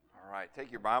right,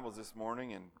 take your Bibles this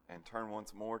morning and turn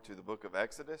once more to the book of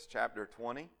Exodus, chapter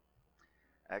 20.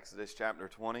 Exodus chapter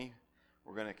 20.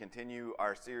 We're going to continue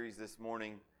our series this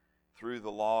morning through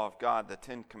the law of God, the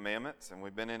Ten Commandments, and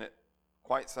we've been in it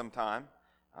quite some time.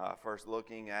 First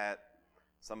looking at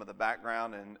some of the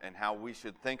background and how we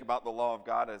should think about the law of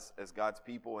God as God's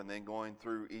people, and then going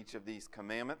through each of these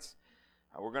commandments.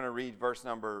 We're going to read verse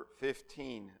number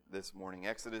 15 this morning,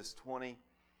 Exodus 20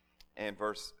 and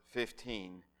verse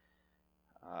 15.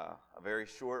 A very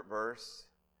short verse.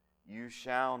 You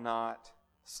shall not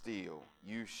steal.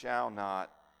 You shall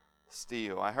not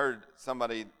steal. I heard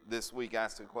somebody this week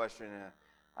ask a question, and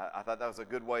I thought that was a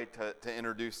good way to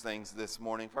introduce things this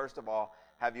morning. First of all,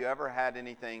 have you ever had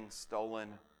anything stolen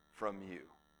from you?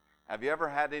 Have you ever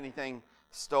had anything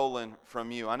stolen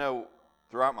from you? I know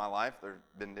throughout my life there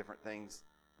have been different things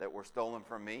that were stolen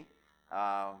from me.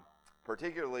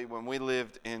 Particularly when we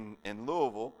lived in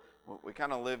Louisville. We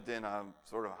kind of lived in a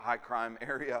sort of high crime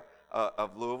area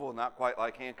of Louisville, not quite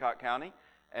like Hancock County.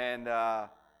 And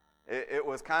it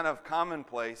was kind of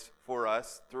commonplace for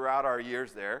us throughout our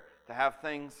years there to have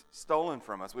things stolen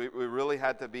from us. We really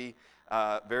had to be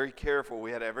very careful.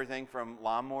 We had everything from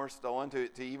lawnmowers stolen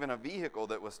to even a vehicle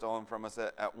that was stolen from us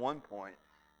at one point.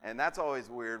 And that's always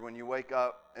weird when you wake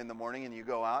up in the morning and you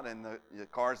go out and the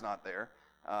car's not there.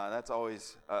 That's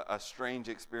always a strange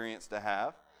experience to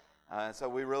have. So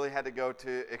we really had to go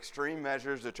to extreme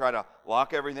measures to try to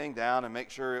lock everything down and make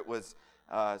sure it was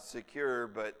secure.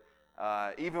 But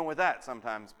even with that,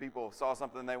 sometimes people saw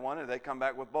something they wanted, they come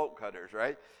back with bolt cutters,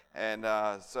 right? And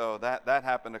so that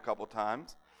happened a couple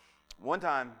times. One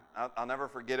time, I'll never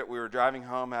forget it, we were driving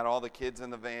home, had all the kids in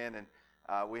the van,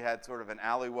 and we had sort of an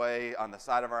alleyway on the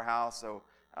side of our house. So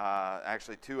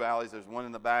actually two alleys, there's one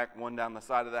in the back, one down the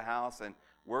side of the house, and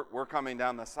we're coming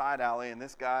down the side alley, and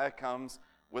this guy comes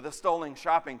with a stolen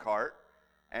shopping cart,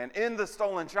 and in the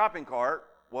stolen shopping cart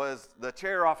was the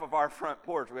chair off of our front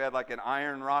porch. We had like an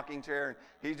iron rocking chair, and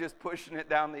he's just pushing it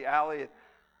down the alley.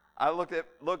 I looked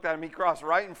at him, he crossed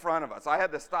right in front of us. I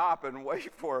had to stop and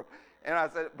wait for him, and I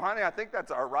said, Bonnie, I think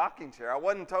that's our rocking chair. I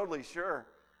wasn't totally sure,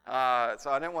 so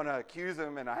I didn't want to accuse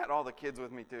him, and I had all the kids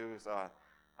with me too, so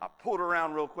I pulled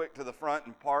around real quick to the front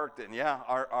and parked, and yeah,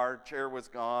 our chair was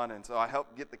gone, and so I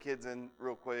helped get the kids in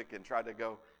real quick and tried to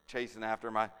go chasing after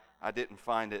him. I didn't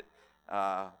find it,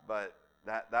 but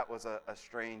that was a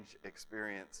strange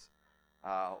experience.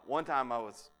 One time I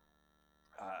was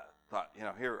thought,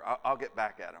 here, I'll get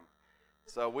back at him.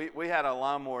 So we had a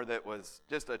lawnmower that was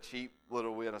just a cheap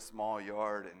little, we had a small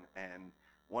yard, and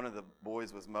one of the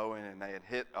boys was mowing, and they had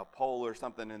hit a pole or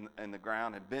something in the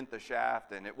ground and bent the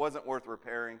shaft, and it wasn't worth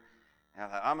repairing. And I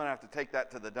thought, I'm going to have to take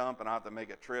that to the dump, and I'll have to make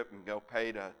a trip and go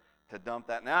pay to dump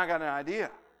that. Now I got an idea.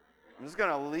 I'm just going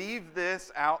to leave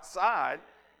this outside,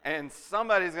 and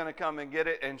somebody's going to come and get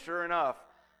it. And sure enough,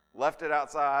 left it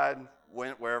outside,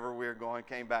 went wherever we were going,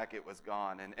 came back, it was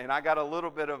gone. And I got a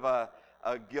little bit of a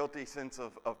guilty sense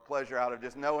of pleasure out of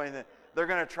just knowing that they're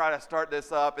going to try to start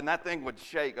this up, and that thing would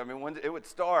shake. I mean, when it would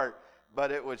start,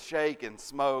 but it would shake and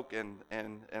smoke, and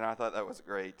I thought that was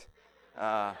great.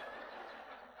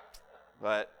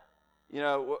 But,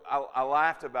 I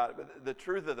laughed about it. But the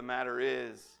truth of the matter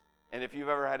is, and if you've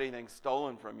ever had anything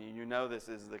stolen from you, you know this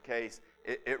is the case.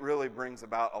 It really brings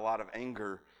about a lot of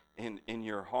anger in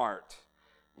your heart.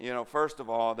 First of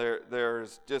all,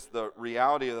 there's just the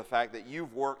reality of the fact that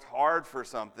you've worked hard for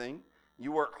something.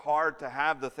 You work hard to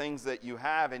have the things that you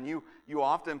have, and you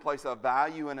often place a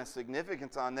value and a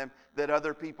significance on them that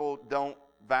other people don't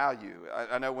value.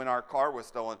 I know when our car was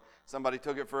stolen, somebody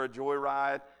took it for a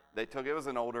joyride. It was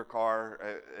an older car,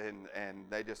 and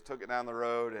they just took it down the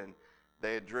road, and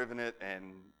they had driven it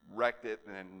and wrecked it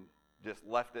and just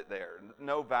left it there.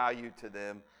 No value to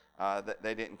them. That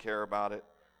they didn't care about it.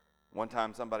 One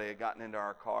time somebody had gotten into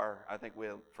our car. I think we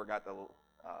forgot to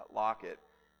lock it.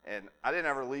 And I didn't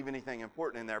ever leave anything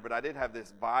important in there, but I did have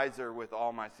this visor with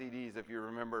all my CDs, if you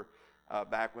remember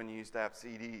back when you used to have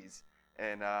CDs.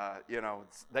 And,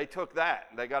 they took that.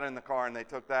 They got in the car and they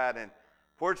took that. And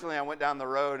fortunately, I went down the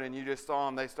road and you just saw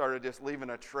them. They started just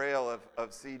leaving a trail of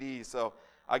CDs. So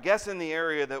I guess in the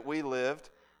area that we lived,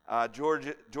 George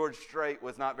Strait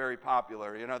was not very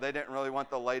popular. They didn't really want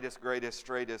the latest, greatest,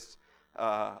 straightest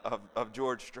of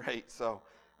George Strait. So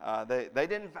they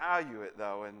didn't value it,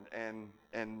 though,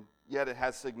 and yet it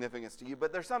has significance to you.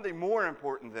 But there's something more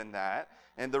important than that,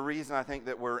 and the reason I think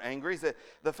that we're angry is that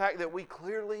the fact that we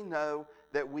clearly know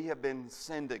that we have been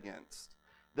sinned against.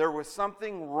 There was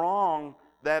something wrong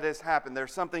that has happened.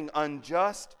 There's something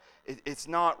unjust. It's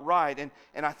not right.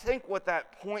 And I think what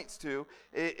that points to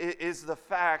is the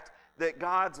fact that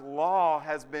God's law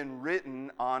has been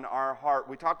written on our heart.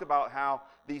 We talked about how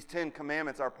these 10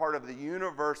 commandments are part of the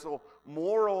universal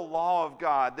moral law of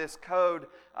God, this code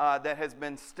that has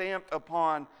been stamped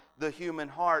upon the human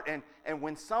heart. And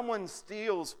when someone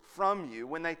steals from you,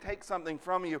 when they take something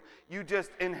from you, you just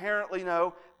inherently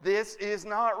know this is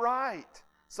not right.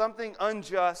 Something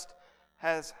unjust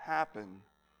has happened.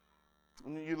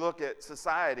 When you look at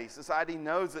society, society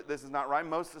knows that this is not right.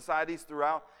 Most societies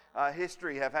throughout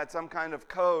history have had some kind of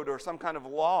code or some kind of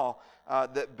law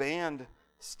that banned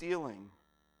stealing.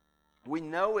 We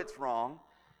know it's wrong,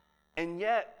 and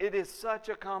yet it is such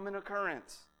a common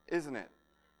occurrence, isn't it?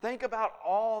 Think about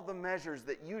all the measures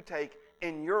that you take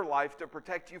in your life to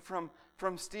protect you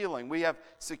from stealing. We have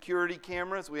security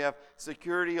cameras. We have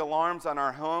security alarms on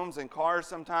our homes and cars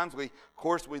sometimes. Of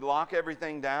course, we lock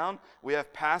everything down. We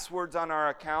have passwords on our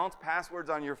accounts, passwords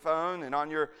on your phone and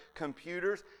on your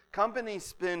computers. Companies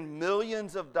spend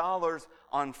millions of dollars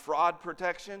on fraud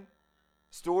protection.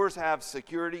 Stores have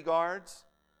security guards.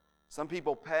 Some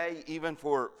people pay even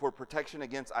for protection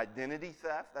against identity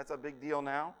theft. That's a big deal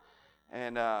now.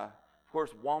 And of course,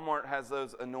 Walmart has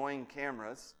those annoying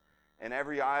cameras. And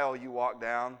every aisle you walk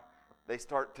down, they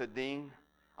start to ding.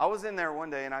 I was in there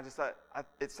one day and I just thought,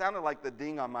 it sounded like the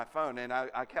ding on my phone. And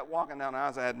I kept walking down the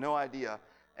aisles. I had no idea.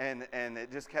 And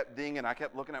it just kept dinging. I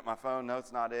kept looking at my phone. No,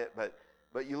 it's not it.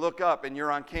 But you look up and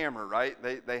you're on camera, right?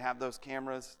 They have those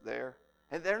cameras there.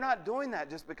 And they're not doing that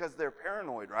just because they're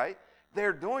paranoid, right?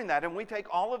 They're doing that. And we take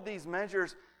all of these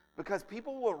measures because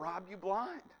people will rob you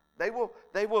blind. They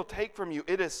will take from you.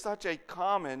 It is such a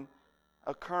common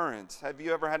occurrence. Have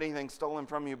you ever had anything stolen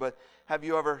from you? But have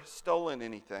you ever stolen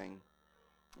anything?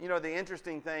 You know, the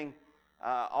interesting thing,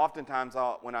 oftentimes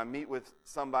when I meet with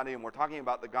somebody and we're talking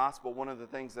about the gospel, one of the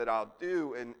things that I'll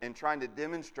do in trying to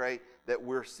demonstrate that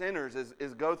we're sinners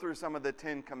is go through some of the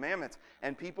 10 commandments.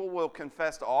 And people will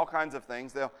confess to all kinds of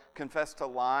things. They'll confess to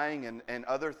lying and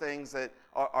other things that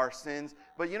are sins.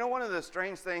 But you know, one of the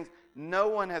strange things, no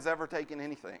one has ever taken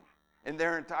anything in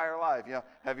their entire life. You know,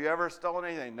 have you ever stolen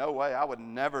anything? No way, I would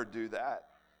never do that.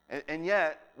 And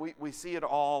yet, we see it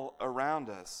all around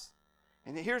us.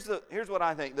 And here's what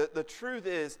I think. The truth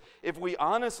is, if we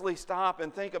honestly stop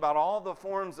and think about all the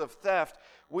forms of theft,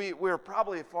 we're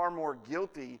probably far more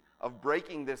guilty of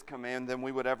breaking this command than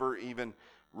we would ever even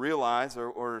realize,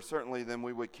 or certainly than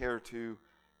we would care to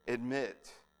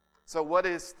admit. So what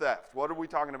is theft? What are we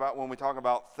talking about when we talk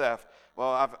about theft?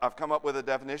 Well, I've come up with a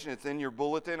definition. It's in your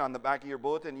bulletin, on the back of your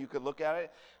bulletin. You could look at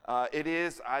it. It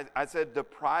is, I said,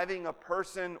 depriving a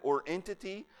person or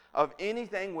entity of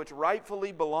anything which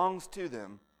rightfully belongs to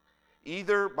them,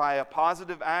 either by a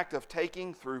positive act of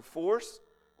taking through force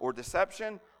or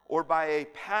deception, or by a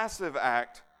passive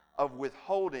act of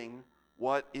withholding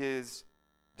what is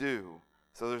due.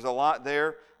 So there's a lot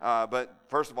there, but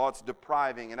first of all, it's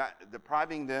depriving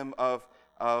them of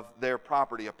their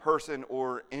property, a person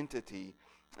or entity.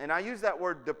 And I use that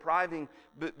word depriving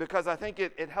because I think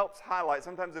it helps highlight.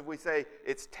 Sometimes if we say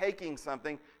it's taking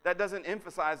something, that doesn't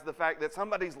emphasize the fact that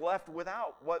somebody's left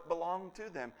without what belonged to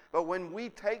them. But when we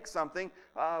take something,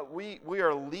 we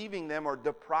are leaving them or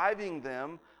depriving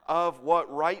them of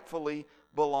what rightfully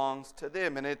belongs to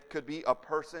them. And it could be a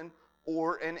person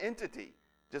or an entity.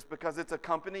 Just because it's a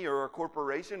company or a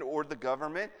corporation or the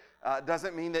government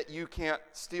doesn't mean that you can't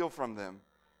steal from them.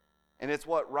 And it's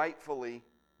what rightfully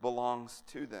belongs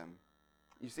to them.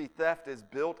 You see, theft is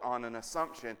built on an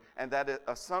assumption, and that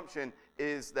assumption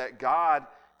is that God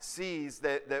sees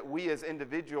that we as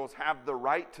individuals have the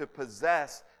right to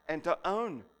possess and to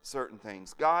own certain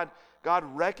things. God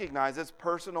recognizes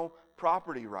personal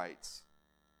property rights.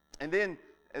 And then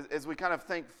as we kind of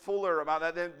think fuller about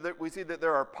that, then we see that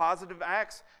there are positive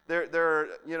acts. They're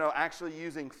actually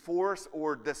using force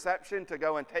or deception to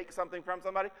go and take something from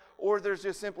somebody. Or there's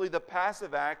just simply the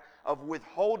passive act of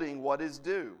withholding what is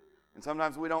due. And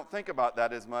sometimes we don't think about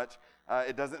that as much.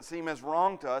 It doesn't seem as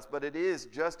wrong to us, but it is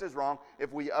just as wrong.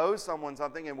 If we owe someone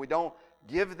something and we don't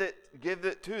give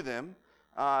it to them,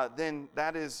 then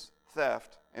that is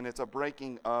theft, and it's a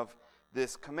breaking of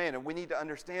this command. And we need to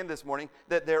understand this morning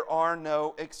that there are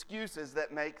no excuses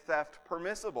that make theft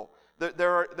permissible.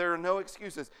 There are no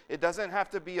excuses. It doesn't have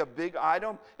to be a big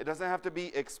item. It doesn't have to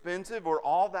be expensive or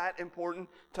all that important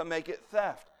to make it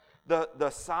theft. The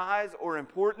size or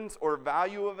importance or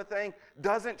value of a thing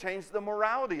doesn't change the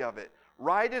morality of it.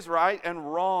 Right is right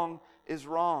and wrong is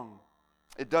wrong.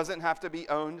 It doesn't have to be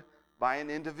owned by an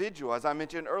individual. As I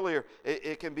mentioned earlier,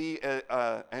 it can be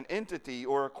an entity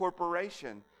or a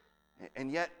corporation.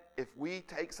 And yet, if we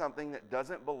take something that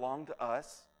doesn't belong to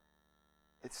us,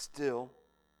 it's still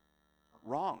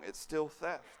wrong. It's still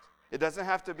theft. It doesn't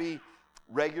have to be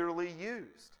regularly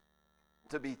used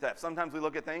to be theft. Sometimes we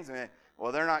look at things and,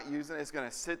 well, they're not using it. It's going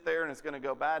to sit there and it's going to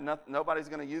go bad. Nobody's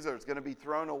going to use it. It's going to be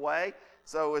thrown away.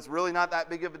 So it's really not that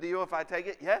big of a deal if I take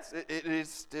it. Yes, it is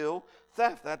still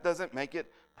theft. That doesn't make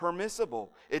it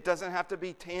permissible. It doesn't have to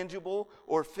be tangible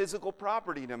or physical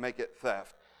property to make it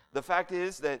theft. The fact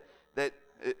is that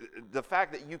the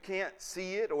fact that you can't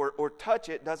see it or touch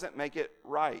it doesn't make it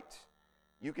right.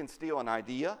 You can steal an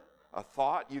idea, a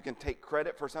thought. You can take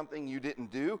credit for something you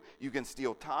didn't do. You can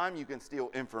steal time. You can steal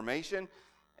information.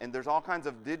 And there's all kinds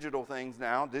of digital things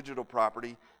now, digital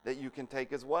property, that you can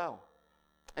take as well.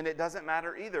 And it doesn't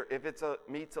matter either if it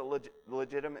meets a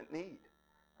legitimate need.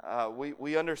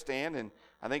 We understand, and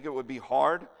I think it would be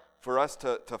hard for us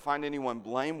to find anyone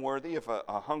blameworthy if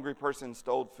a hungry person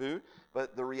stole food.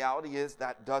 But the reality is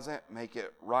that doesn't make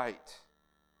it right.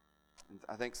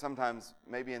 I think sometimes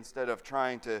maybe instead of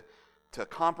trying to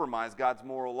compromise God's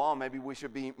moral law, maybe we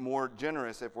should be more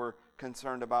generous if we're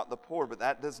concerned about the poor. But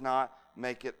that does not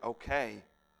make it okay.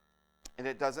 And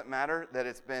it doesn't matter that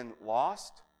it's been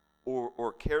lost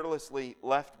or carelessly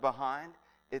left behind.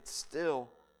 It's still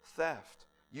theft.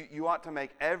 You ought to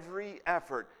make every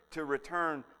effort to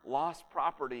return lost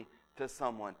property to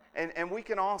someone. And we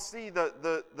can all see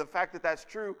the fact that that's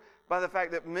true by the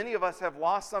fact that many of us have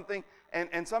lost something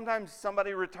and sometimes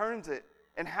somebody returns it.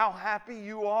 And how happy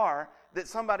you are that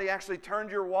somebody actually turned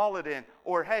your wallet in.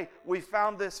 Or, hey, we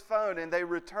found this phone and they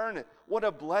return it. What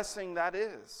a blessing that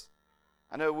is.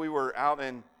 I know we were out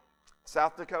in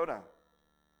South Dakota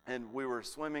and we were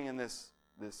swimming in this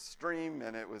stream,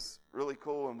 and it was really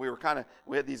cool. And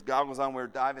we had these goggles on, we were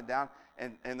diving down,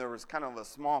 and there was kind of a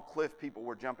small cliff people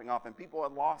were jumping off, and people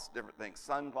had lost different things,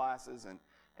 sunglasses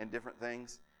and different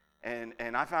things. And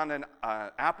I found an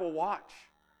Apple Watch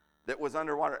that was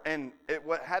underwater, and it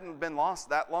hadn't been lost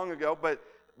that long ago, but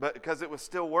because it was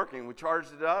still working. We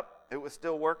charged it up, it was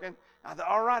still working. I thought,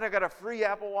 all right, I got a free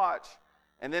Apple Watch.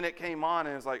 And then it came on,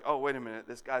 and it was like, oh, wait a minute,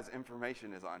 this guy's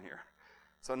information is on here.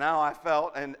 So now I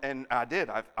felt, and I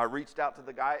did, I reached out to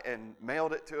the guy and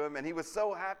mailed it to him, and he was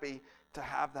so happy to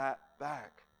have that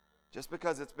back. Just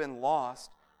because it's been lost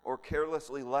or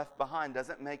carelessly left behind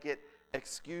doesn't make it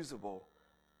excusable.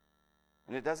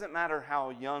 And it doesn't matter how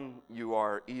young you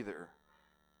are either.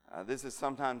 This is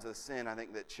sometimes a sin I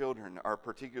think that children are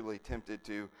particularly tempted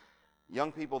to.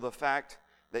 Young people, the fact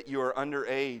that you are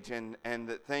underage and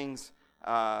that things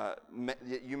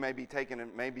you may be taken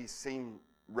and maybe seem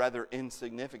rather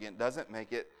insignificant doesn't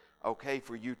make it okay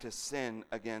for you to sin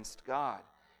against God.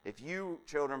 If you,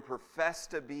 children, profess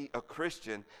to be a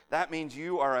Christian, that means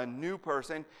you are a new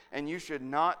person and you should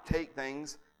not take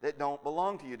things that don't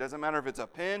belong to you. It doesn't matter if it's a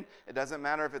pen. It doesn't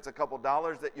matter if it's a couple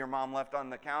dollars that your mom left on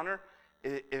the counter.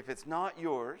 If it's not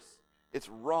yours, it's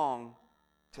wrong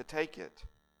to take it.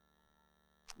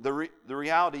 The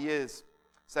reality is,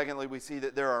 secondly, we see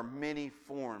that there are many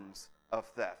forms of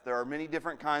theft. There are many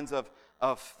different kinds of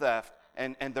theft,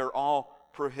 and they're all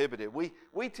prohibited.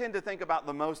 We tend to think about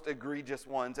the most egregious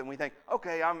ones, and we think,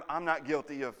 okay, I'm not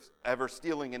guilty of ever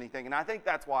stealing anything. And I think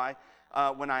that's why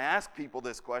when I ask people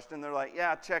this question, they're like,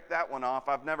 yeah, check that one off.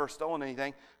 I've never stolen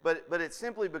anything. But it's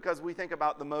simply because we think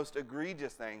about the most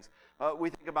egregious things. We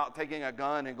think about taking a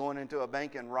gun and going into a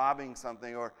bank and robbing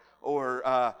something, or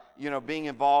being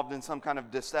involved in some kind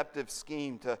of deceptive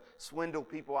scheme to swindle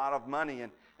people out of money.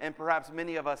 And perhaps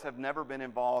many of us have never been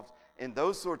involved in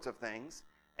those sorts of things.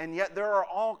 And yet there are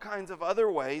all kinds of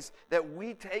other ways that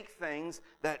we take things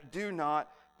that do not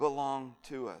belong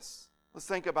to us. Let's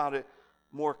think about it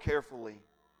more carefully.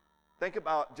 Think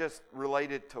about just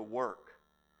related to work.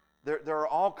 There are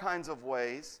all kinds of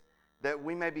ways that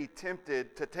we may be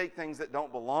tempted to take things that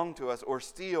don't belong to us or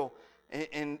steal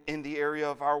in the area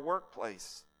of our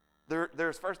workplace.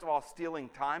 There's first of all stealing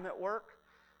time at work.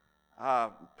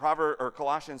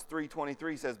 Colossians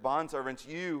 3:23 says, bondservants,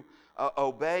 you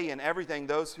obey in everything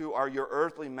those who are your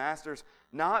earthly masters,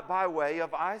 not by way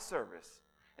of eye service.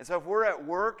 And so if we're at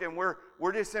work and we're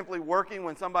just simply working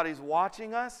when somebody's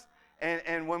watching us,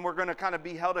 and when we're going to kind of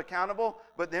be held accountable,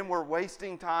 but then we're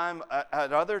wasting time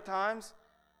at other times,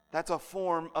 that's a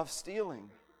form of stealing.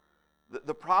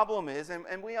 The problem is,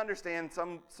 and we understand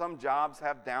some jobs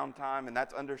have downtime, and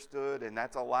that's understood and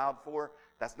that's allowed for.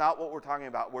 That's not what we're talking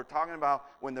about. We're talking about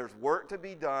when there's work to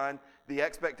be done, the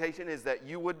expectation is that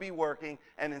you would be working,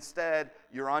 and instead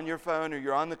you're on your phone or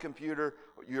you're on the computer,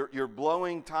 you're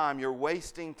blowing time, you're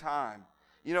wasting time.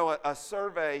 You know, a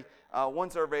survey, one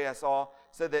survey I saw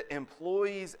said that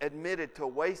employees admitted to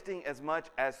wasting as much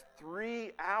as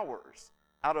 3 hours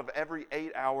out of every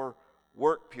 8-hour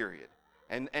work period.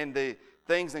 And the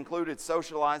things included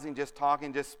socializing, just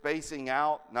talking, just spacing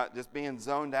out, not just being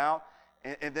zoned out,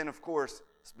 And then, of course,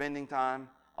 spending time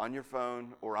on your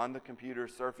phone or on the computer,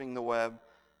 surfing the web,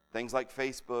 things like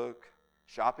Facebook,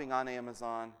 shopping on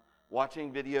Amazon,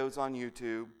 watching videos on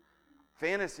YouTube.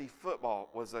 Fantasy football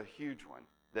was a huge one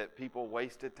that people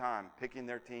wasted time picking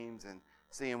their teams and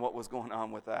seeing what was going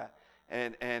on with that.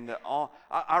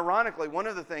 Ironically, one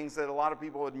of the things that a lot of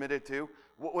people admitted to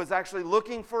was actually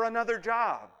looking for another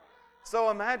job.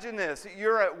 So imagine this,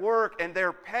 you're at work and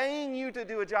they're paying you to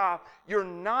do a job. You're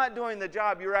not doing the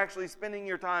job, you're actually spending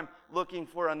your time looking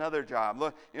for another job.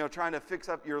 Look, trying to fix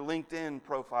up your LinkedIn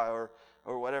profile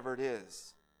or whatever it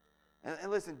is. And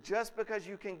listen, just because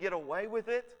you can get away with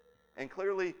it, and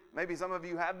clearly maybe some of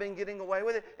you have been getting away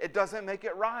with it, it doesn't make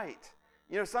it right.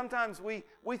 Sometimes we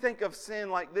think of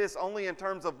sin like this only in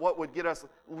terms of what would get us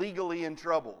legally in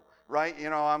trouble, right?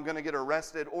 I'm going to get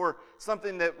arrested, or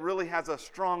something that really has a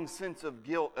strong sense of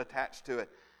guilt attached to it.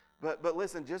 But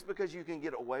listen, just because you can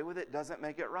get away with it doesn't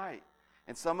make it right.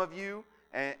 And some of you,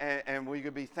 and we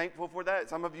could be thankful for that,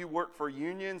 some of you work for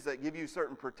unions that give you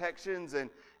certain protections,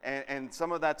 and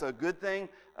some of that's a good thing.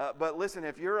 But listen,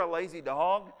 if you're a lazy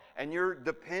dog and you're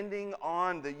depending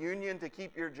on the union to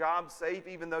keep your job safe,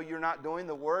 even though you're not doing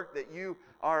the work that you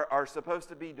are supposed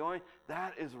to be doing,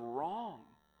 that is wrong,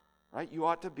 right? You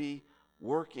ought to be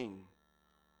working.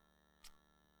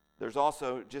 There's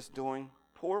also just doing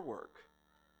poor work.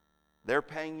 They're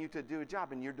paying you to do a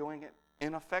job and you're doing it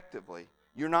ineffectively.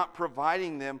 You're not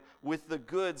providing them with the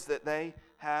goods that they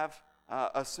have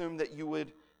assumed that you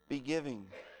would be giving.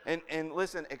 And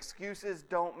listen, excuses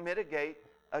don't mitigate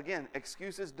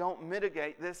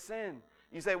this sin.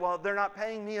 You say, well, they're not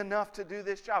paying me enough to do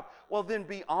this job. Well, then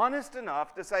be honest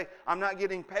enough to say, I'm not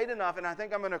getting paid enough and I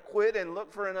think I'm going to quit and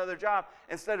look for another job,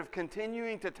 instead of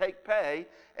continuing to take pay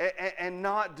and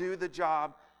not do the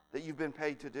job that you've been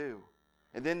paid to do.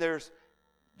 And then there's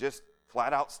just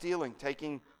flat out stealing,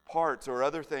 taking parts or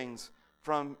other things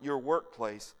from your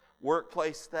workplace.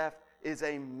 Workplace theft is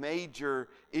a major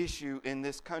issue in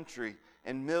this country,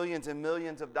 and millions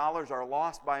of dollars are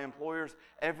lost by employers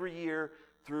every year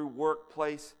through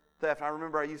workplace theft. I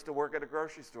remember I used to work at a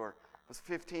grocery store. I was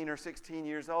 15 or 16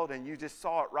 years old, and you just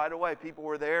saw it right away. People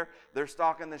were there. They're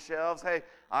stocking the shelves. Hey,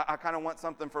 I kind of want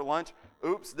something for lunch.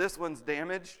 Oops, this one's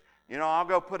damaged. I'll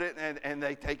go put it, and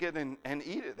they take it and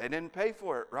eat it. They didn't pay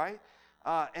for it, right?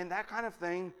 And that kind of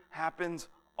thing happens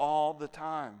all the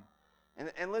time.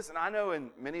 And listen, I know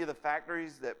in many of the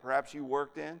factories that perhaps you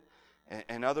worked in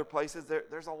and other places,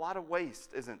 there's a lot of waste,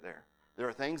 isn't there? There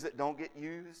are things that don't get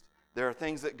used. There are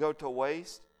things that go to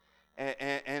waste.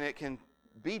 And it can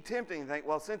be tempting to think,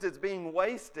 well, since it's being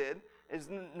wasted, there's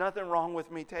nothing wrong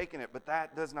with me taking it. But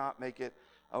that does not make it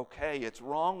okay. It's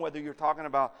wrong whether you're talking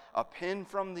about a pen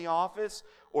from the office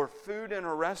or food in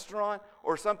a restaurant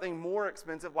or something more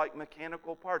expensive like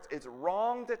mechanical parts. It's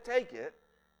wrong to take it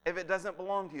if it doesn't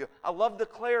belong to you. I love the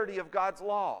clarity of God's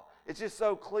law. It's just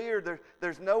so clear.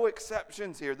 There's no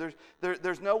exceptions here.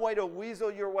 There's no way to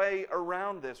weasel your way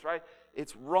around this, right?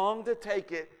 It's wrong to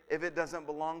take it if it doesn't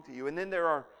belong to you. And then there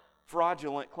are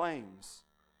fraudulent claims,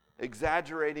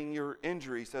 exaggerating your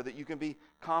injury so that you can be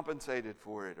compensated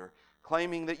for it, or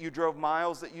claiming that you drove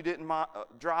miles that you didn't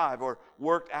drive, or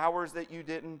worked hours that you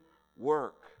didn't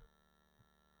work.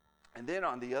 And then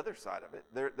on the other side of it,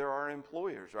 there are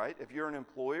employers, right? If you're an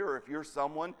employer, or if you're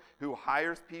someone who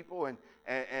hires people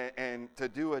and to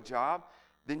do a job,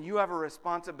 then you have a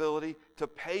responsibility to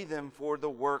pay them for the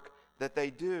work that they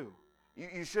do.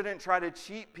 You shouldn't try to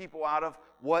cheat people out of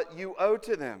what you owe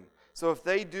to them. So if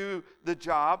they do the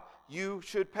job, you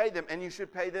should pay them, and you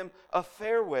should pay them a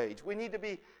fair wage. We need to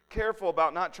be careful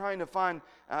about not trying to find,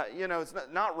 it's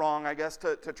not wrong, I guess,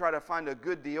 to try to find a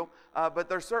good deal, but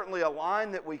there's certainly a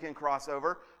line that we can cross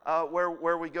over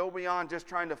where we go beyond just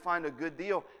trying to find a good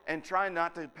deal and try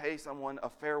not to pay someone a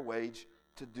fair wage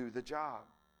to do the job.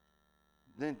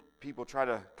 Then people try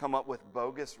to come up with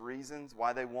bogus reasons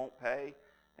why they won't pay.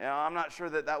 I'm not sure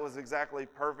that was exactly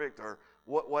perfect or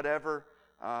whatever.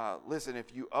 Listen,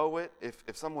 if you owe it, if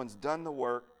someone's done the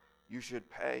work, you should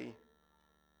pay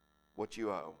what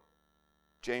you owe.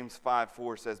 James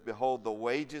 5:4 says, "Behold, the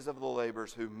wages of the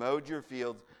laborers who mowed your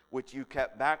fields, which you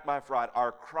kept back by fraud,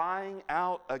 are crying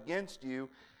out against you,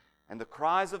 and the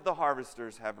cries of the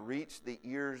harvesters have reached the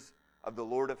ears of the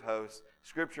Lord of hosts."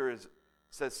 Scripture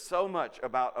says so much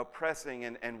about oppressing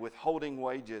and withholding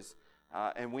wages,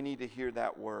 and we need to hear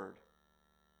that word.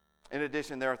 In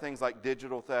addition, there are things like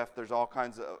digital theft. There's all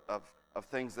kinds of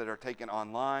things that are taken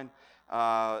online.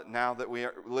 Now that we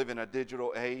live in a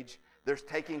digital age, There's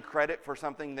taking credit for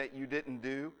something that you didn't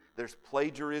do. There's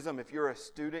plagiarism. If you're a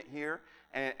student here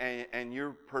and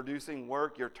you're producing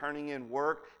work, you're turning in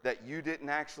work that you didn't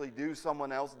actually do,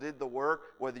 someone else did the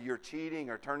work, whether you're cheating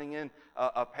or turning in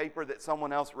a paper that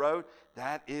someone else wrote,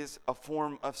 that is a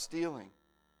form of stealing.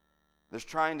 There's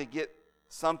trying to get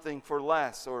something for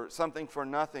less or something for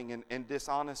nothing in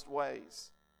dishonest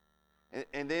ways.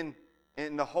 And then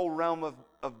in the whole realm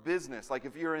of business, like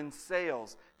if you're in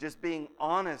sales, just being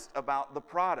honest about the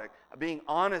product, being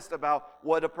honest about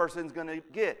what a person's going to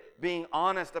get, being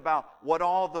honest about what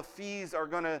all the fees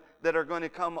that are going to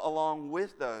come along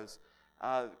with those.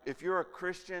 If you're a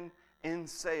Christian in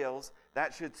sales,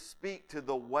 that should speak to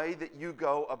the way that you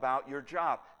go about your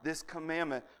job. This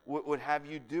commandment would have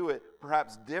you do it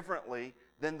perhaps differently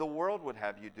than the world would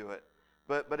have you do it.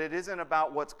 But it isn't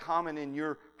about what's common in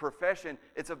your profession.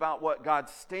 It's about what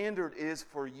God's standard is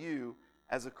for you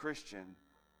as a Christian.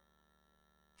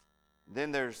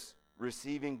 Then there's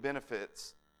receiving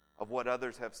benefits of what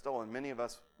others have stolen. Many of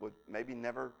us would maybe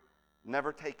never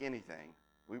take anything.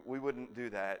 We wouldn't do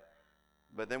that.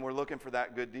 But then we're looking for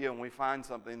that good deal and we find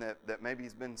something that maybe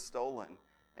has been stolen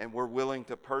and we're willing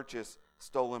to purchase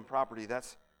stolen property.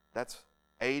 That's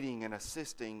aiding and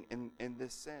assisting in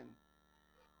this sin.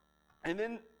 And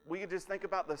then we could just think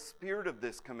about the spirit of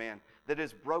this command that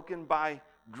is broken by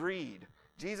greed.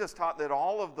 Jesus taught that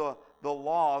all of the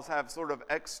laws have sort of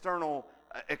external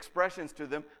expressions to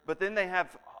them, but then they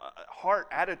have heart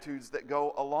attitudes that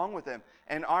go along with them.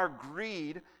 And our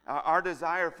greed, our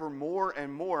desire for more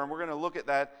and more, and we're going to look at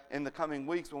that in the coming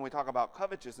weeks when we talk about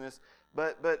covetousness,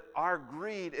 but our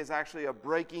greed is actually a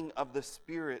breaking of the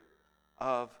spirit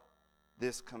of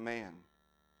this command.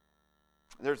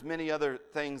 There's many other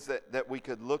things that we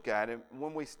could look at, and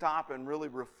when we stop and really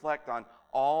reflect on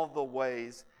all the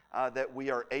ways that we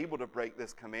are able to break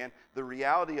this command, the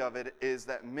reality of it is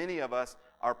that many of us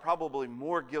are probably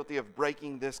more guilty of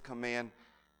breaking this command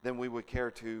than we would care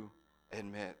to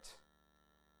admit.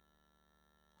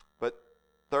 But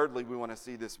thirdly, we want to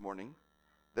see this morning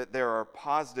that there are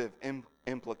positive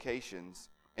implications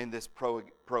in this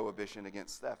prohibition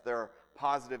against theft. There are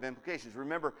positive implications.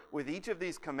 Remember, with each of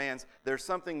these commands, there's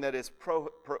something that is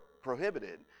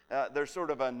prohibited. There's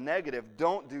sort of a negative,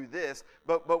 don't do this,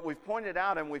 but we've pointed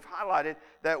out and we've highlighted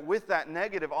that with that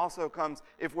negative also comes,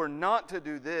 if we're not to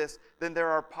do this, then there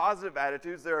are positive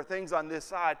attitudes, there are things on this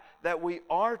side that we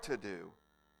are to do.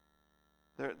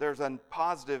 There's a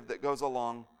positive that goes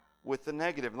along with the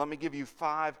negative. Let me give you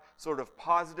 5 sort of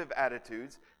positive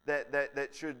attitudes that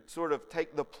should sort of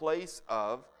take the place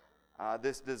of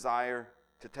this desire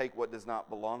to take what does not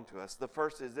belong to us. The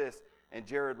first is this, and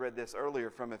Jared read this earlier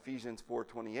from Ephesians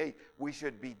 4:28. We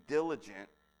should be diligent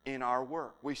in our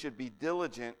work. We should be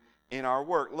diligent in our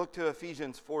work. Look to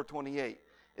Ephesians 4:28.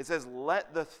 It says,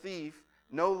 "Let the thief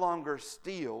no longer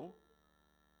steal,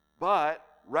 but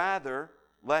rather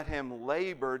let him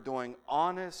labor doing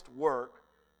honest work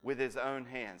with his own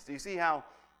hands." Do you see how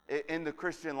in the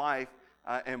Christian life,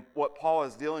 and what Paul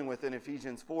is dealing with in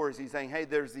Ephesians 4 is he's saying, hey,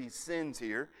 there's these sins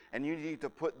here, and you need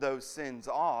to put those sins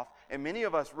off. And many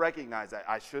of us recognize that.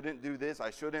 I shouldn't do this.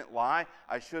 I shouldn't lie.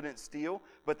 I shouldn't steal.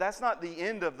 But that's not the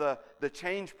end of the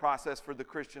change process for the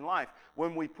Christian life.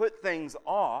 When we put things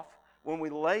off, when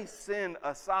we lay sin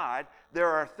aside, there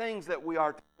are things that we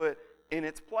are to put in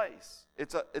its place.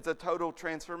 It's a total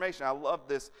transformation. I love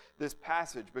this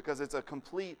passage because it's a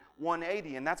complete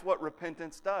 180, and that's what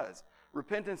repentance does.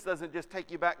 Repentance doesn't just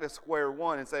take you back to square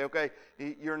one and say, okay,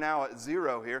 you're now at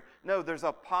 0 here. No, there's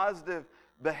a positive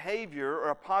behavior or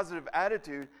a positive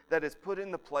attitude that is put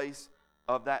in the place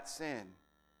of that sin.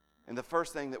 And the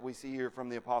first thing that we see here from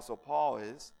the Apostle Paul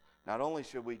is, not only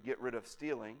should we get rid of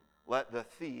stealing, let the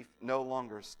thief no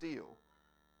longer steal,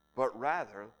 but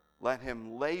rather let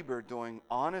him labor doing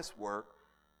honest work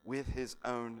with his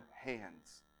own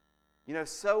hands. You know,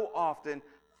 so often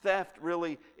theft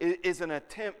really is an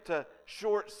attempt to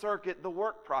short-circuit the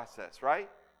work process, right?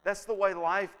 That's the way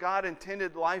God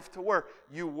intended life to work.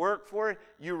 You work for it,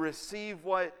 you receive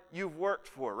what you've worked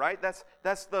for, right? That's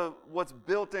what's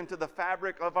built into the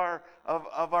fabric of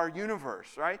our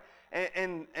universe, right?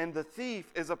 And the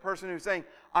thief is a person who's saying,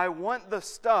 I want the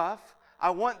stuff,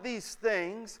 I want these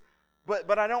things,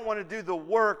 but I don't want to do the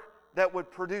work that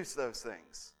would produce those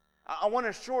things. I want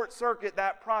to short-circuit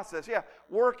that process. Yeah,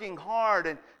 working hard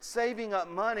and saving up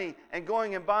money and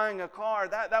going and buying a car,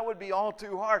 that would be all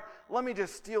too hard. Let me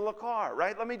just steal a car,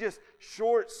 right? Let me just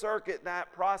short-circuit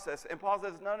that process. And Paul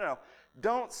says, no,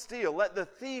 don't steal. Let the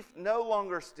thief no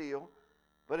longer steal,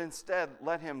 but instead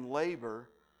let him labor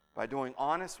by doing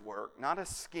honest work, not a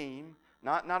scheme,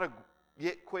 not a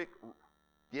get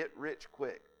rich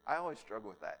quick. I always struggle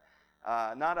with that.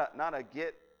 not a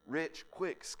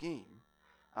get-rich-quick scheme,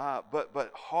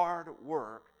 but hard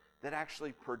work that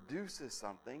actually produces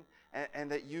something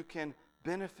and that you can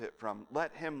benefit from.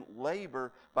 Let him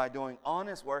labor by doing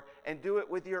honest work and do it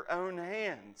with your own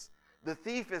hands. The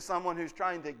thief is someone who's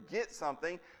trying to get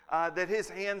something that his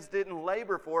hands didn't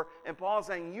labor for. And Paul's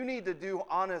saying you need to do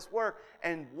honest work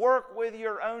and work with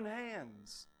your own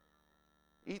hands.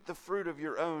 Eat the fruit of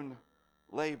your own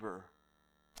labor.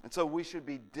 And so we should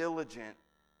be diligent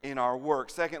in our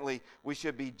work. Secondly, we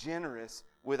should be generous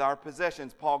with our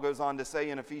possessions. Paul goes on to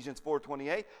say in Ephesians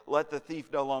 4:28, let the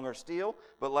thief no longer steal,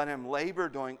 but let him labor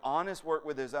doing honest work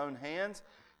with his own hands,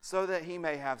 so that he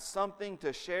may have something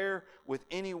to share with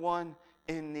anyone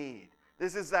in need.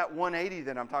 This is that 180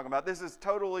 that I'm talking about. This is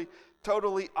totally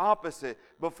opposite.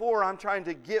 Before, I'm trying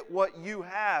to get what you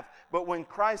have, but when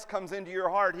Christ comes into your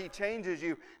heart, he changes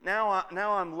you. Now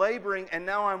I'm laboring and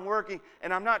now I'm working,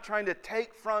 and I'm not trying to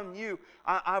take from you.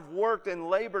 I've worked and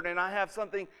labored, and I have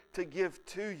something to give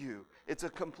to you. It's a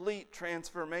complete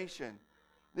transformation.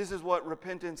 This is what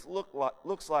repentance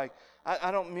looks like.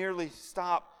 I don't merely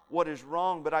stop what is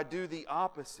wrong, but I do the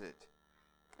opposite.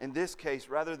 In this case,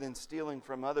 rather than stealing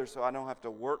from others so I don't have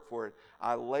to work for it,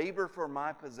 I labor for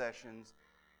my possessions,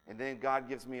 and then God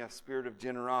gives me a spirit of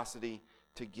generosity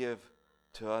to give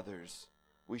to others.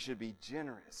 We should be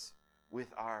generous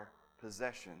with our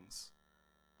possessions.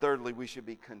 Thirdly, we should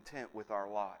be content with our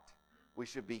lot. We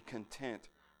should be content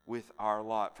with our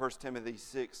lot. 1 Timothy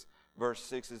 6, verse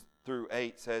 6 through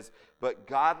 8 says, but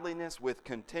godliness with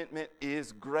contentment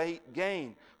is great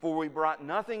gain. For we brought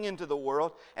nothing into the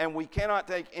world, and we cannot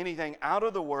take anything out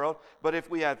of the world. But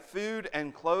if we have food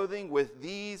and clothing, with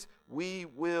these we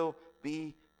will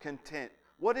be content.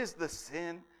 What is the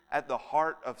sin at the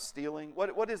heart of stealing?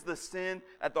 What is the sin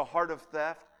at the heart of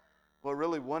theft? Well,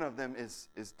 really one of them is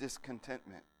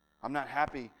discontentment. I'm not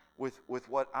happy with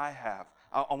what I have.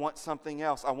 I want something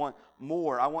else. I want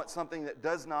more. I want something that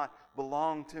does not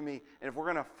belong to me. And if we're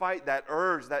going to fight that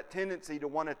urge, that tendency to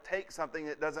want to take something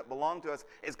that doesn't belong to us,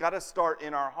 it's got to start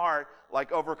in our heart,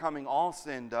 like overcoming all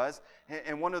sin does.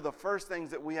 And one of the first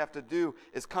things that we have to do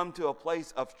is come to a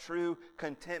place of true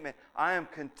contentment. I am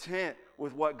content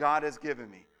with what God has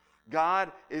given me.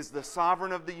 God is the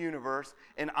sovereign of the universe,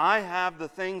 and I have the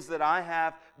things that I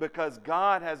have because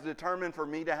God has determined for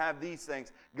me to have these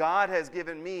things. God has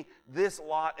given me this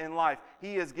lot in life.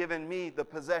 He has given me the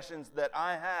possessions that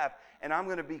I have, and I'm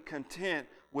going to be content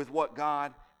with what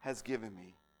God has given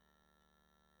me.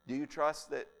 Do you trust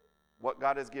that what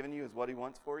God has given you is what He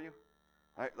wants for you?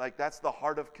 Right? Like, that's the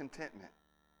heart of contentment.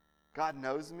 God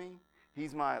knows me.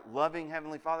 He's my loving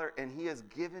Heavenly Father, and He has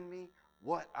given me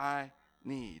what I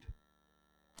need.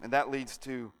 And that leads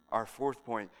to our fourth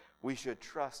point. We should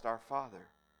trust our Father.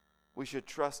 We should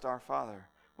trust our Father.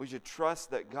 We should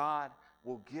trust that God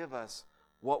will give us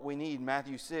what we need.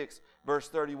 Matthew 6, verse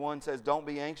 31 says, don't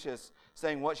be anxious,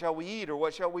 saying, what shall we eat, or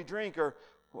what shall we drink, or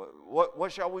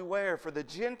what shall we wear? For the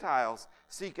Gentiles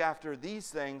seek after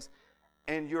these things,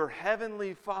 and your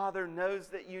heavenly Father knows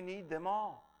that you need them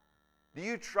all. Do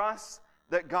you trust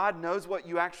that God knows what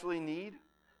you actually need?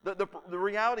 The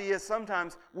reality is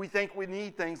sometimes we think we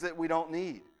need things that we don't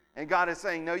need. And God is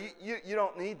saying, no, you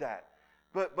don't need that.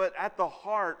 But at the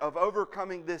heart of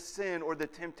overcoming this sin or the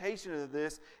temptation of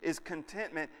this is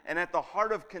contentment. And at the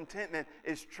heart of contentment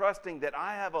is trusting that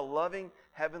I have a loving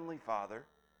Heavenly Father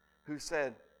who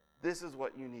said, this is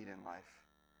what you need in life.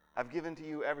 I've given to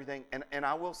you everything, and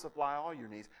I will supply all your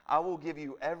needs. I will give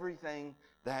you everything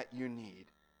that you need.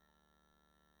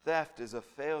 Theft is a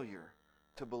failure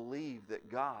to believe that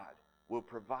God will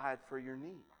provide for your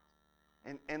need.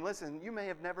 And listen, you may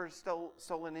have never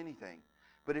stolen anything,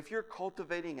 but if you're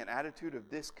cultivating an attitude of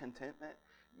discontentment,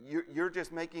 you're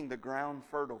just making the ground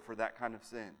fertile for that kind of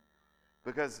sin.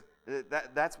 Because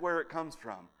that's where it comes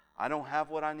from. I don't have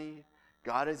what I need.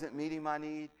 God isn't meeting my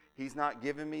need. He's not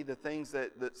giving me the things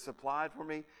that supplied for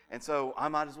me. And so I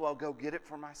might as well go get it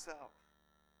for myself.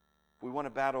 If we want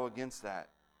to battle against that,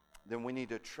 then we need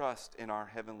to trust in our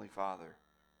Heavenly Father.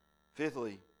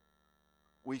 Fifthly,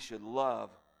 we should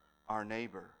love our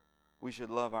neighbor. We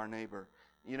should love our neighbor.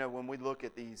 You know, when we look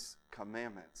at these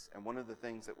commandments, and one of the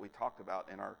things that we talked about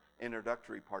in our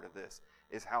introductory part of this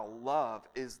is how love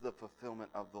is the fulfillment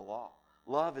of the law.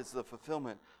 Love is the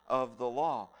fulfillment of the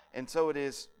law. And so it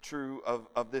is true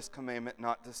of this commandment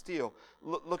not to steal.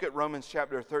 Look at Romans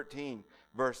chapter 13,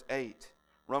 verse 8.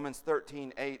 Romans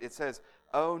 13, 8, it says,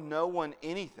 owe no one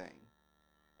anything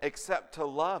except to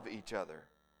love each other.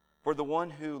 For the one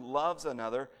who loves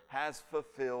another has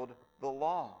fulfilled the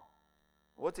law.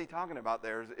 What's he talking about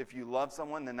there? If you love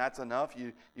someone, then that's enough.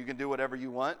 You can do whatever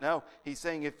you want. No, he's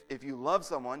saying if you love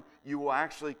someone, you will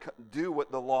actually do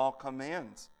what the law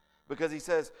commands. Because he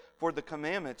says, for the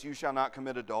commandments, you shall not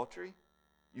commit adultery,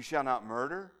 you shall not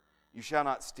murder, you shall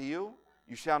not steal,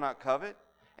 you shall not covet,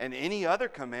 and any other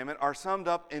commandment are summed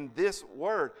up in this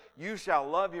word: you shall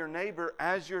love your neighbor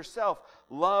as yourself.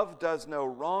 Love does no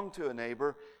wrong to a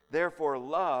neighbor, therefore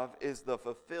love is the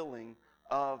fulfilling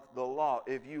of the law.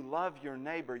 If you love your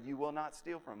neighbor, you will not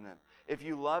steal from them. If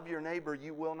you love your neighbor,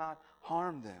 you will not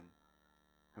harm them.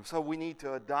 And so we need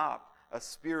to adopt a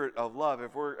spirit of love.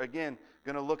 If we're, again,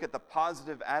 going to look at the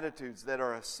positive attitudes that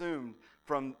are assumed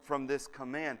from this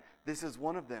command, this is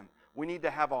one of them. We need to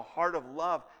have a heart of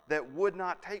love that would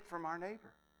not take from our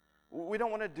neighbor. We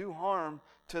don't want to do harm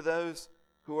to those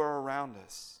who are around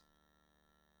us.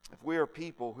 If we are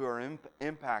people who are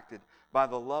impacted by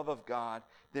the love of God,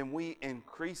 then we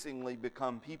increasingly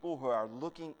become people who are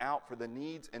looking out for the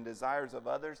needs and desires of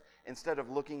others instead of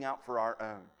looking out for our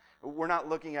own. We're not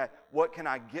looking at, what can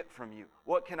I get from you?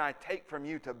 What can I take from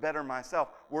you to better myself?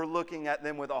 We're looking at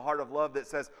them with a heart of love that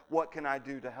says, what can I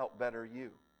do to help better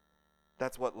you?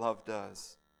 That's what love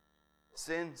does.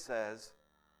 Sin says,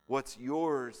 what's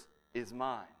yours is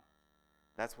mine.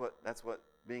 That's what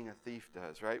being a thief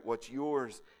does, right? What's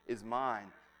yours is mine.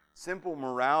 Simple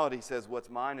morality says what's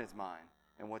mine is mine,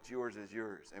 and what's yours is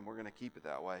yours, and we're going to keep it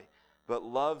that way. But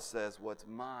love says what's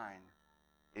mine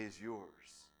is yours.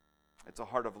 It's a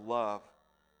heart of love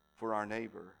for our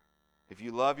neighbor. If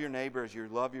you love your neighbor as you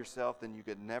love yourself, then you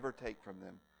could never take from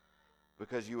them,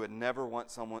 because you would never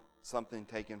want something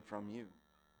taken from you.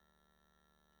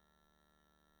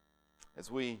 As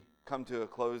we come to a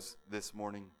close this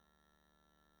morning,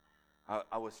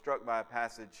 I was struck by a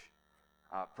passage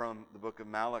from the book of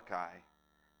Malachi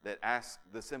that asks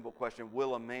the simple question,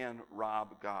 will a man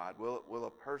rob God? Will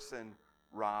a person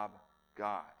rob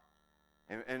God?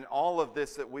 And all of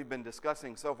this that we've been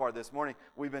discussing so far this morning,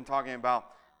 we've been talking about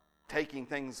taking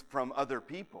things from other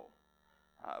people.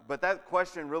 But that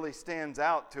question really stands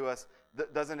out to us,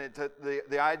 doesn't it?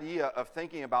 The idea of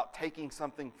thinking about taking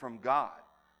something from God.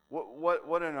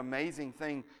 What an amazing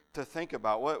thing to think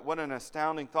about. What an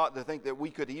astounding thought to think that we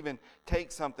could even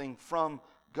take something from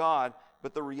God.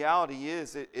 But the reality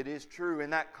is, it is true. In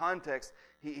that context,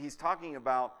 he's talking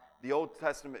about the Old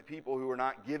Testament people who were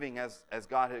not giving as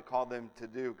God had called them to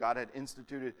do. God had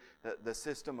instituted the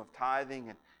system of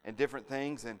tithing and different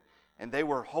things, and they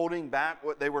were holding back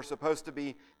what they were supposed to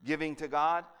be giving to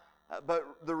God.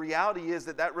 But the reality is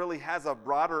that really has a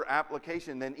broader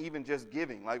application than even just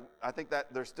giving. Like, I think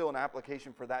that there's still an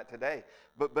application for that today.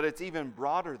 But it's even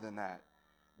broader than that.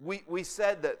 We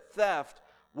said that theft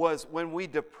was when we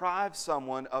deprive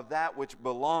someone of that which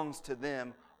belongs to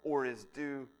them or is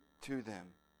due to them.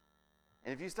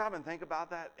 And if you stop and think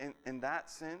about that in that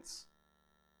sense,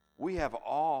 we have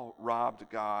all robbed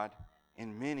God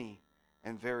in many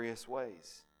and various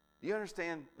ways. Do you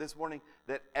understand this morning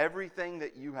that everything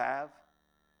that you have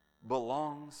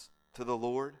belongs to the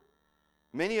Lord?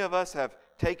 Many of us have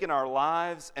taken our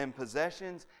lives and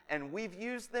possessions and we've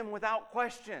used them without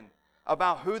question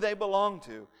about who they belong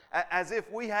to, as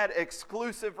if we had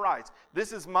exclusive rights.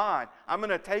 This is mine. I'm going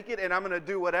to take it and I'm going to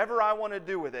do whatever I want to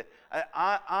do with it.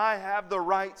 I have the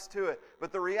rights to it.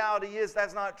 But the reality is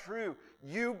that's not true.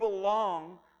 You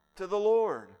belong to the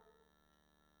Lord.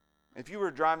 If you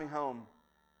were driving home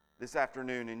this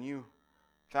afternoon and you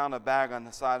found a bag on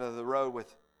the side of the road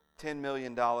with $10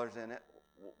 million in it,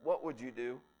 what would you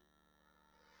do?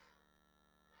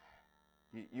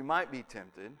 You might be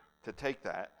tempted to take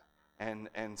that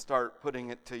and start putting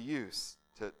it to use,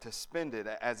 to spend it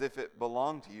as if it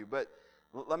belonged to you. But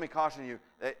let me caution you,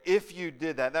 that if you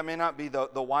did that, that may not be the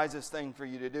wisest thing for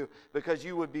you to do, because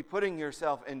you would be putting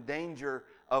yourself in danger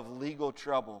of legal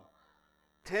trouble.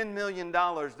 $10 million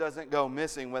doesn't go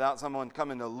missing without someone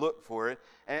coming to look for it.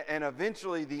 And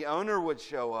eventually the owner would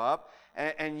show up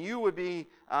and you would be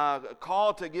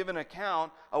called to give an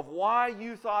account of why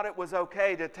you thought it was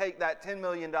okay to take that $10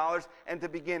 million and to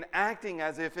begin acting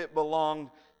as if it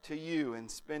belonged to you and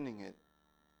spending it.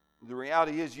 The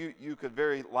reality is you could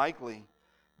very likely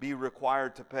be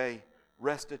required to pay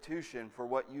restitution for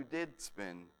what you did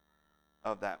spend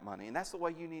of that money. And that's the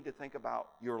way you need to think about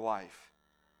your life.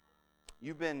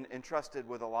 You've been entrusted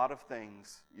with a lot of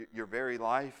things, your very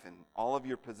life and all of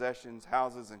your possessions,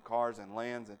 houses and cars and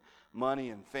lands and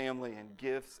money and family and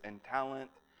gifts and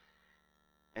talent.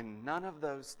 And none of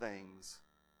those things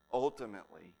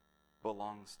ultimately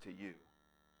belongs to you.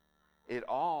 It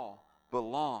all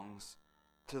belongs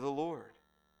to the Lord.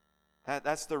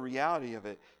 That's the reality of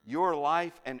it. Your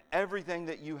life and everything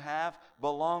that you have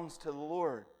belongs to the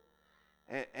Lord.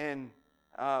 And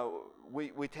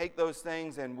we take those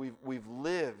things and we've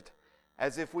lived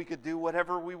as if we could do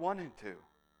whatever we wanted to,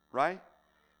 right?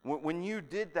 When you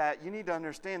did that, you need to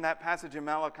understand that passage in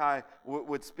Malachi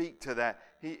would speak to that.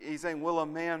 He's saying, will a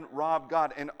man rob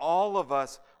God? And all of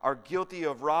us are guilty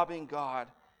of robbing God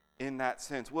in that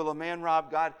sense. Will a man rob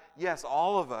God? Yes,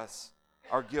 all of us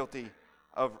are guilty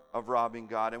of robbing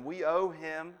God. And we owe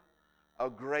Him a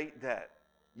great debt.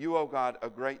 You owe God a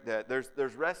great debt.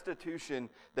 There's restitution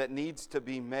that needs to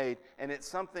be made, and it's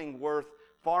something worth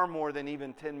far more than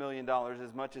even $10 million,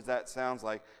 as much as that sounds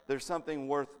like. There's something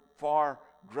worth far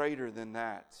greater than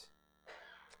that.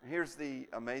 Here's the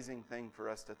amazing thing for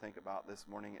us to think about this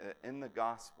morning. In the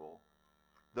gospel,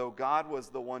 though God was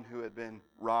the one who had been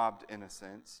robbed in a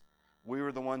sense, we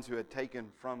were the ones who had taken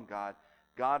from God.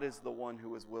 God is the one who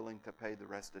was willing to pay the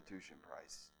restitution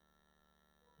price.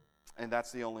 And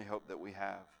that's the only hope that we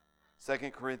have.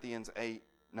 2 Corinthians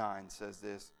 8:9 says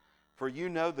this, for you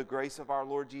know the grace of our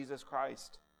Lord Jesus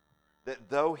Christ, that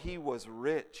though He was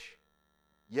rich,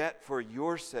 yet for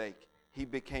your sake He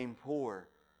became poor,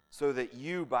 so that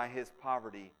you by His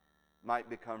poverty might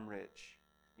become rich.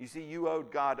 You see, you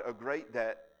owed God a great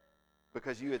debt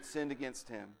because you had sinned against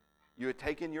Him. You had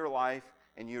taken your life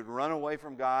and you'd run away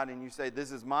from God and you say,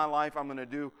 this is my life, I'm going to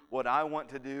do what I want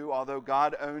to do. Although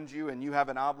God owns you and you have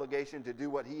an obligation to do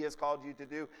what He has called you to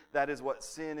do, that is what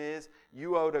sin is.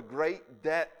 You owed a great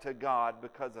debt to God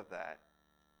because of that.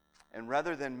 And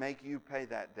rather than make you pay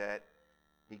that debt,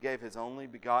 He gave His only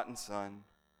begotten Son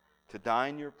to die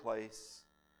in your place,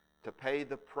 to pay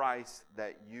the price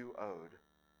that you owed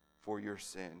for your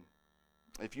sin.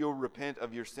 If you'll repent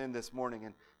of your sin this morning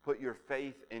and put your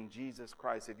faith in Jesus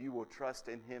Christ, if you will trust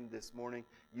in Him this morning,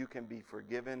 you can be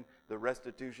forgiven. The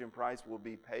restitution price will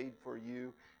be paid for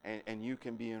you, and you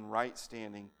can be in right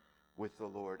standing with the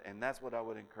Lord. And that's what I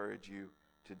would encourage you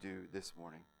to do this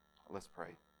morning. Let's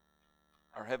pray.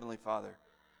 Our Heavenly Father,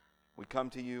 we come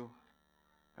to You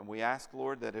and we ask,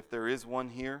 Lord, that if there is one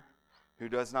here who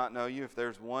does not know You, if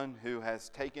there's one who has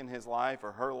taken his life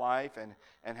or her life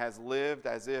and has lived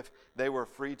as if they were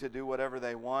free to do whatever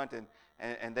they want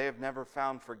and they have never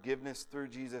found forgiveness through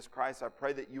Jesus Christ, I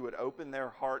pray that You would open their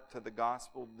heart to the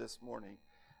gospel this morning.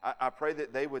 I pray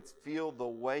that they would feel the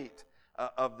weight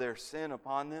of their sin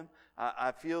upon them.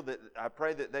 I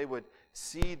pray that they would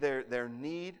see their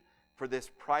need for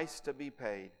this price to be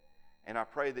paid. And I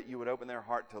pray that You would open their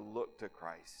heart to look to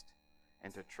Christ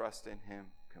and to trust in Him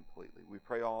completely. We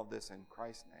pray all of this in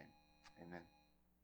Christ's name. Amen.